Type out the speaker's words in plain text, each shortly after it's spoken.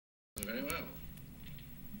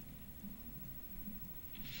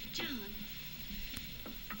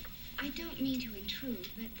mean to intrude,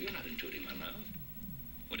 but... You're not intruding, my love.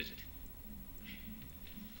 What is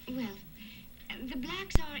it? Well, the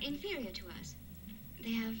blacks are inferior to us.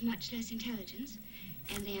 They have much less intelligence,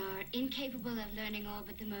 and they are incapable of learning all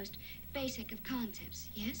but the most basic of concepts,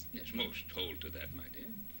 yes? Yes, most hold to that, my dear.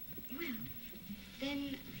 Well,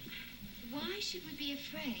 then why should we be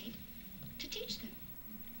afraid to teach them?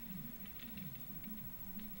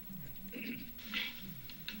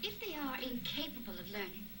 If they are incapable of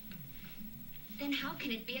learning, then how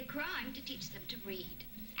can it be a crime to teach them to read?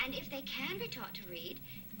 And if they can be taught to read,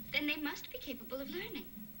 then they must be capable of learning.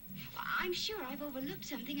 I'm sure I've overlooked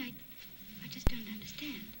something I just don't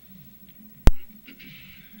understand.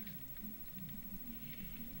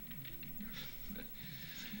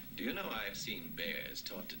 Do you know I've seen bears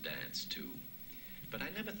taught to dance, too? But I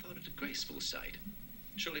never thought it a graceful sight.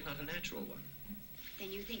 Surely not a natural one.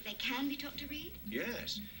 Then you think they can be taught to read?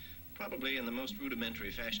 Yes, probably in the most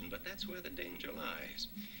rudimentary fashion, but that's where the danger lies.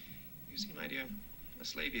 You see, my dear, a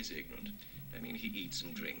slave is ignorant. I mean, he eats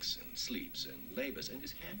and drinks and sleeps and labors and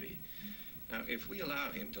is happy. Now, if we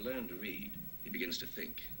allow him to learn to read, he begins to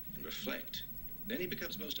think and reflect. Then he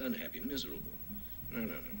becomes most unhappy, miserable. No.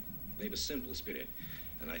 They've a simple spirit,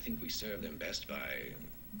 and I think we serve them best by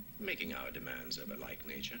making our demands of a like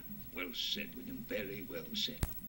nature. Well said, William. Very well said.